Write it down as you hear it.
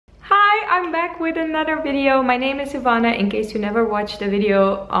I'm back with another video. My name is Ivana, in case you never watched a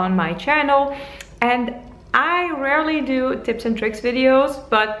video on my channel. And I rarely do tips and tricks videos,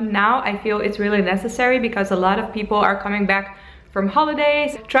 but now I feel it's really necessary because a lot of people are coming back from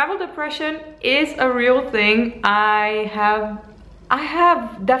holidays. Travel depression is a real thing. I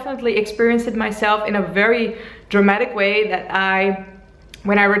have definitely experienced it myself in a very dramatic way that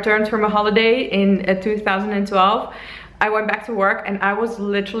when I returned from a holiday in 2012, I went back to work and I was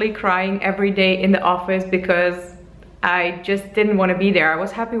literally crying every day in the office because I just didn't want to be there. I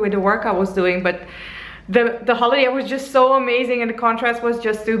was happy with the work I was doing, but the holiday was just so amazing and the contrast was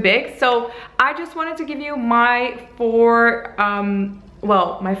just too big. So I just wanted to give you my four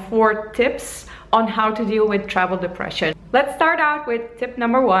tips on how to deal with travel depression. Let's start out with tip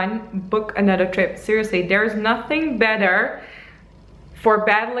number one: book another trip. Seriously, there's nothing better for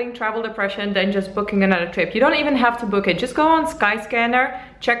battling travel depression than just booking another trip. You don't even have to book it. Just go on Skyscanner,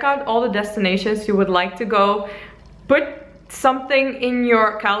 check out all the destinations you would like to go, put something in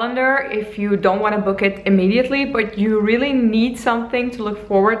your calendar if you don't want to book it immediately, but you really need something to look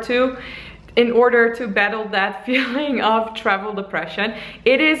forward to in order to battle that feeling of travel depression.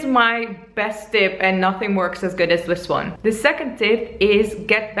 It is my best tip and nothing works as good as this one. The second tip is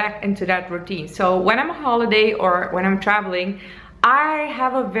get back into that routine. So when I'm on holiday or when I'm traveling, I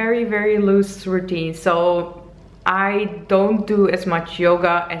have a very loose routine. So I don't do as much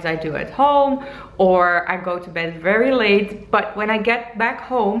yoga as I do at home, or I go to bed very late. But when I get back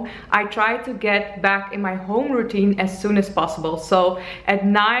home, I try to get back in my home routine as soon as possible. So at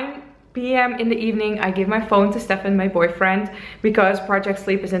 9 p.m. in the evening, I give my phone to Stefan, my boyfriend, because Project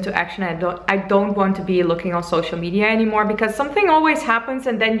Sleep is into action. I don't want to be looking on social media anymore, because something always happens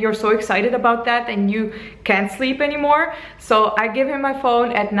and then you're so excited about that and you can't sleep anymore. So I give him my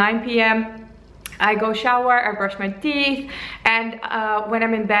phone at 9 p.m. I go shower, I brush my teeth, and when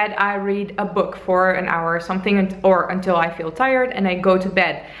I'm in bed, I read a book for an hour or something, or until I feel tired, and I go to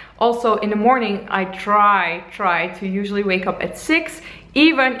bed. Also in the morning, I try to usually wake up at 6.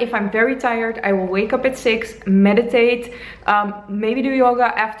 Even if I'm very tired, I will wake up at 6, meditate, maybe do yoga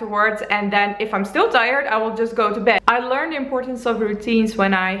afterwards, and then if I'm still tired, I will just go to bed. I learned the importance of routines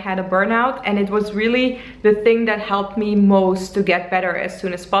when I had a burnout, and it was really the thing that helped me most to get better as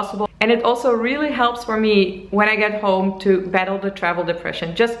soon as possible. And it also really helps for me when I get home to battle the travel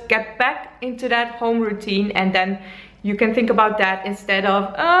depression. Just get back into that home routine, and then you can think about that instead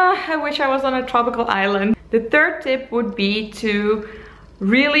of, I wish I was on a tropical island. The third tip would be to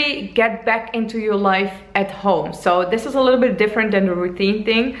really get back into your life at home. So this is a little bit different than the routine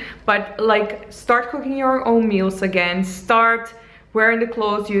thing, but like start cooking your own meals again, start wearing the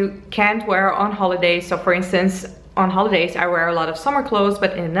clothes you can't wear on holidays. So for instance, on holidays I wear a lot of summer clothes,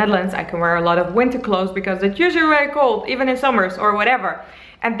 but in the Netherlands I can wear a lot of winter clothes because it's usually very cold, even in summers or whatever.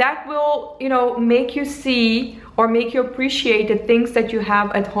 And that will, you know, make you see or make you appreciate the things that you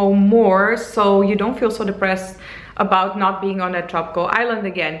have at home more, so you don't feel so depressed about not being on a tropical island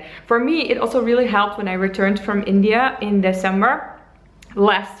again. For me, it also really helped when I returned from India in December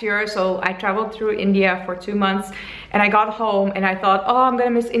last year. So I traveled through India for 2 months, and I got home and I thought, oh, I'm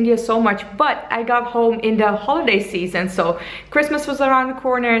gonna miss India so much. But I got home in the holiday season, so Christmas was around the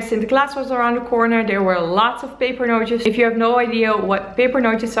corner, Sinterklaas was around the corner, there were lots of paper nootjes. If you have no idea what paper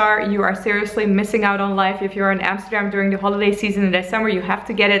nootjes are, you are seriously missing out on life. If you're in Amsterdam during the holiday season in December, you have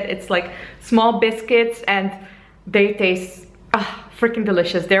to get it. It's like small biscuits and they taste freaking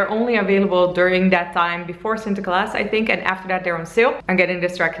delicious. They're only available during that time before Sinterklaas, I think, and after that they're on sale. I'm getting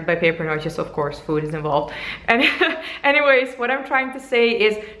distracted by paper nootjes, of course, food is involved. And anyways, what I'm trying to say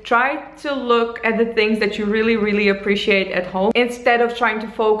is try to look at the things that you really appreciate at home, instead of trying to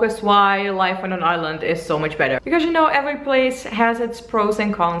focus why life on an island is so much better. Because you know, every place has its pros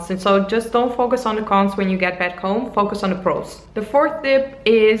and cons, and so just don't focus on the cons when you get back home, focus on the pros. The fourth tip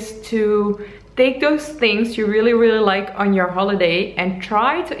is to take those things you really like on your holiday and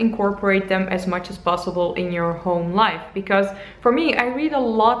try to incorporate them as much as possible in your home life. Because for me, I read a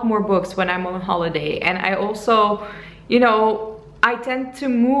lot more books when I'm on holiday, and I also, you know, I tend to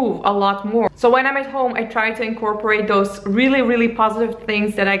move a lot more. So when I'm at home, I try to incorporate those really positive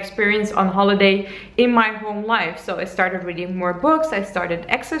things that I experience on holiday in my home life. So I started reading more books, I started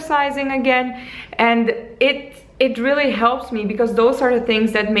exercising again, and it really helps me, because those are the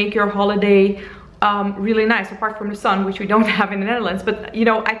things that make your holiday really nice, apart from the sun, which we don't have in the Netherlands. But you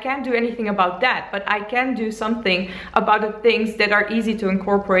know, I can't do anything about that, but I can do something about the things that are easy to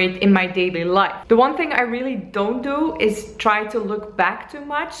incorporate in my daily life. The one thing I really don't do is try to look back too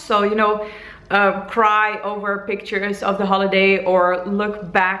much. So you know, cry over pictures of the holiday or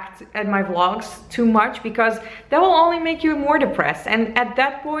look back at my vlogs too much, because that will only make you more depressed. And at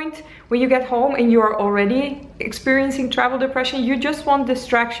that point, when you get home and you're already experiencing travel depression, you just want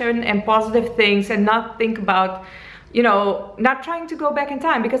distraction and positive things and not think about, you know, not trying to go back in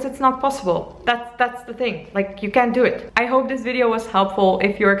time, because it's not possible. That's the thing, like, you can't do it. I hope this video was helpful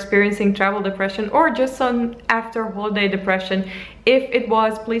if you're experiencing travel depression or just some after holiday depression. If it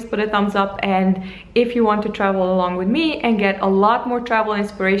was, please put a thumbs up, and if you want to travel along with me and get a lot more travel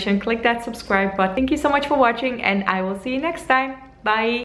inspiration, click that subscribe button. Thank you so much for watching, and I will see you next time. Bye.